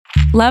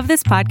Love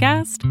this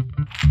podcast?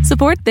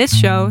 Support this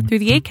show through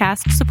the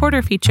Acast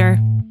supporter feature.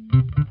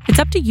 It's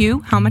up to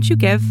you how much you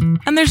give,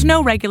 and there's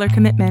no regular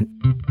commitment.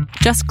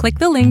 Just click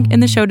the link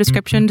in the show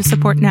description to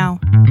support now.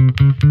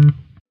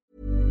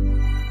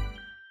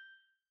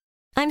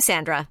 I'm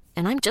Sandra,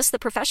 and I'm just the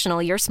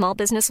professional your small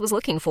business was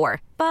looking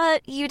for.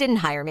 But you didn't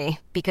hire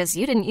me because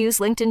you didn't use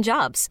LinkedIn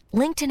Jobs.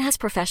 LinkedIn has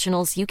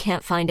professionals you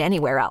can't find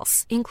anywhere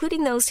else,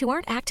 including those who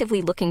aren't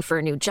actively looking for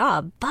a new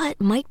job, but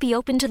might be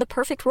open to the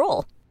perfect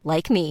role,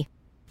 like me.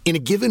 In a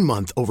given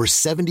month, over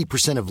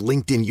 70% of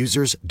LinkedIn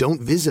users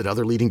don't visit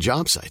other leading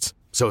job sites.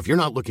 So if you're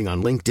not looking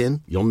on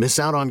LinkedIn, you'll miss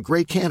out on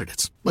great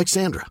candidates like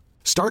Sandra.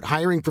 Start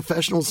hiring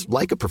professionals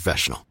like a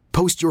professional.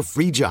 Post your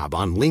free job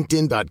on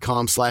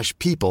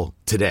linkedin.com/people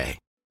today.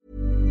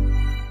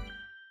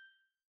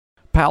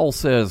 Powell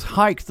says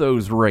hike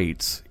those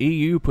rates.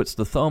 EU puts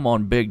the thumb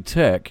on big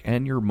tech,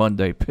 and your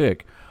Monday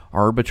pick,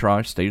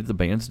 Arbitrage State of the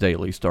Bands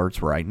Daily,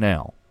 starts right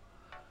now.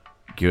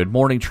 Good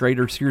morning,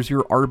 traders. Here's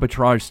your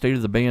Arbitrage State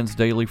of the Bands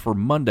Daily for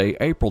Monday,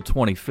 April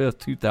 25th,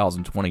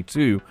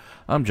 2022.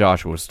 I'm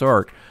Joshua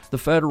Stark. The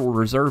Federal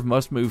Reserve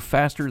must move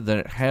faster than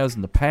it has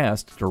in the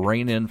past to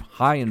rein in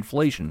high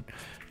inflation,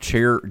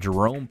 Chair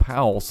Jerome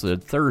Powell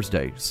said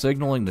Thursday,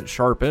 signaling that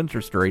sharp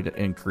interest rate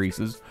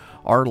increases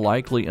are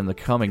likely in the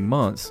coming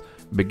months,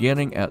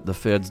 beginning at the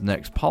Fed's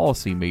next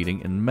policy meeting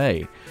in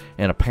May,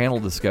 in a panel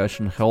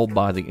discussion held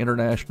by the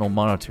International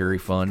Monetary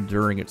Fund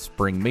during its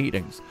spring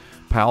meetings.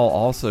 Powell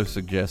also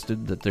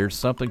suggested that there's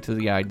something to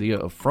the idea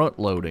of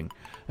front-loading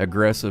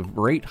aggressive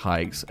rate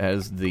hikes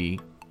as the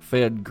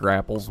Fed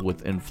grapples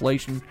with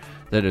inflation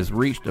that has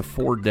reached a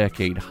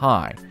 4-decade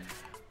high.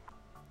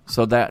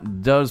 So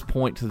that does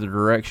point to the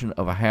direction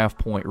of a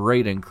half-point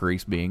rate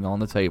increase being on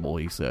the table,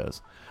 he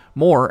says.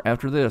 More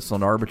after this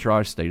on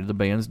Arbitrage State of the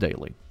Bands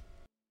Daily.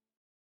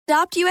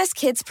 Adopt US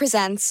Kids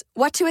presents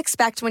What to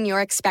Expect When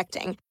You're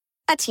Expecting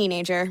a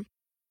Teenager.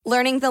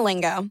 Learning the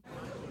lingo.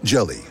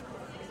 Jelly.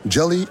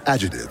 Jelly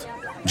adjective.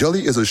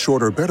 Jelly is a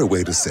shorter, better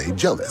way to say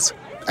jealous.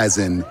 As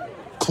in,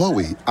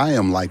 Chloe, I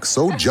am like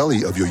so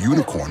jelly of your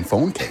unicorn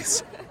phone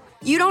case.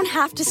 You don't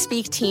have to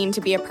speak teen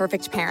to be a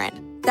perfect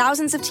parent.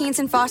 Thousands of teens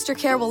in foster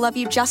care will love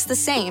you just the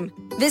same.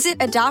 Visit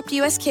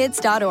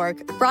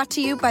adoptuskids.org, brought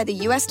to you by the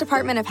U.S.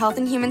 Department of Health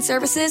and Human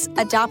Services,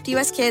 Adopt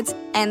U.S. Kids,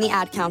 and the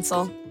Ad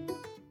Council.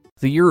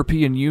 The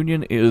European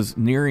Union is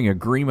nearing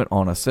agreement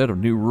on a set of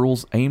new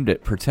rules aimed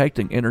at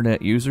protecting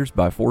internet users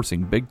by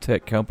forcing big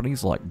tech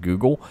companies like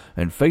Google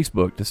and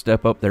Facebook to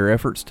step up their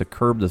efforts to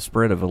curb the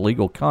spread of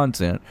illegal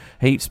content,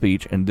 hate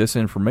speech, and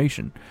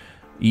disinformation.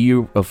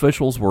 EU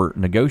officials were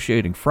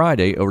negotiating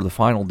Friday over the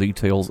final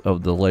details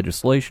of the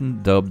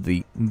legislation dubbed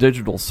the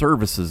Digital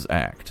Services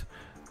Act.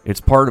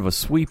 It's part of a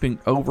sweeping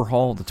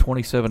overhaul of the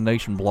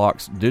 27-nation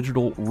bloc's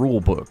digital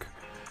rulebook.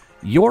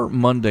 Your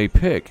Monday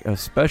pick, a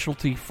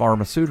specialty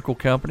pharmaceutical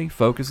company,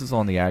 focuses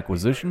on the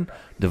acquisition,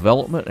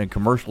 development, and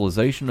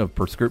commercialization of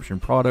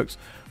prescription products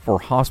for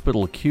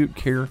hospital acute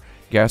care,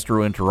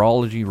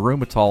 gastroenterology,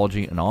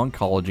 rheumatology, and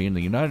oncology in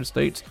the United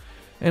States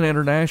and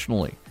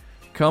internationally.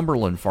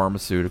 Cumberland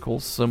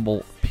Pharmaceuticals,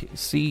 symbol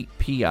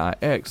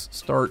CPIX,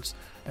 starts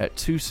at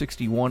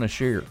 $2.61 a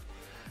share.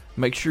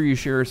 Make sure you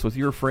share us with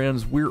your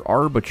friends. We're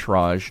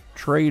Arbitrage.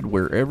 Trade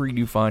wherever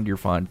you find your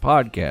fine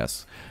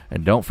podcasts.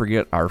 And don't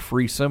forget our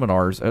free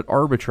seminars at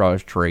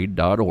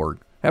arbitragetrade.org.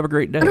 Have a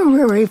great day.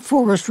 Honorary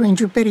Forest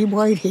Ranger Betty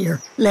White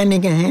here,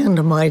 lending a hand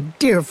to my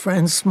dear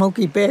friend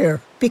Smokey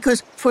Bear.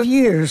 Because for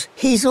years,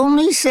 he's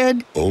only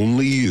said,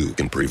 only you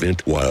can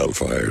prevent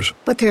wildfires.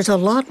 But there's a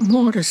lot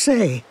more to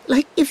say.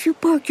 Like if you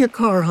park your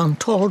car on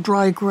tall,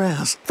 dry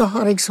grass, the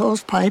hot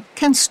exhaust pipe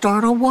can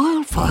start a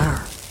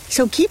wildfire.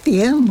 So keep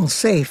the animals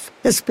safe,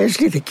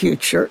 especially the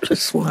cute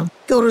shirtless one.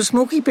 Go to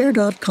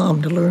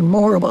SmokeyBear.com to learn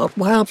more about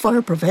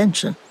wildfire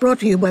prevention. Brought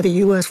to you by the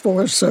U.S.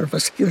 Forest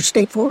Service, your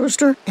state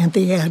forester, and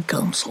the Ad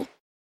Council.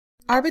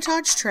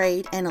 Arbitrage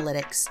Trade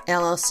Analytics,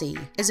 LLC,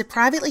 is a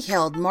privately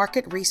held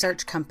market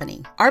research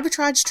company.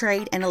 Arbitrage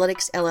Trade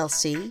Analytics,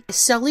 LLC, is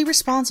solely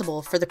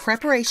responsible for the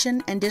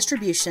preparation and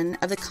distribution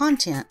of the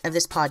content of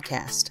this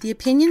podcast. The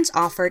opinions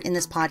offered in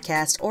this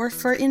podcast are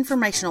for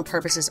informational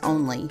purposes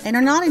only and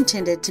are not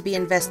intended to be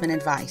investment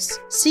advice.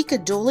 Seek a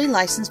duly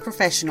licensed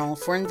professional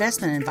for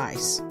investment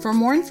advice. For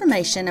more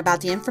information about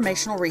the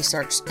informational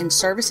research and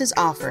services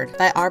offered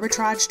by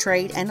Arbitrage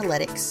Trade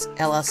Analytics,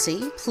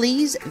 LLC,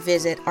 please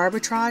visit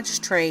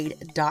arbitragetrade.com.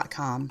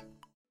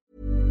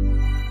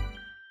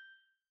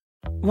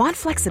 Want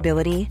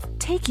flexibility?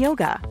 Take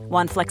yoga.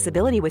 Want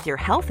flexibility with your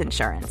health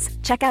insurance?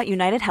 Check out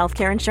United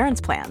Healthcare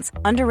Insurance Plans.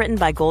 Underwritten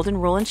by Golden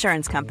Rule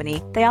Insurance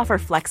Company, they offer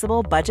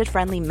flexible,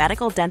 budget-friendly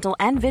medical, dental,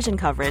 and vision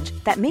coverage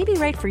that may be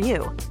right for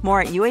you.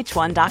 More at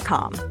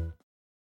UH1.com.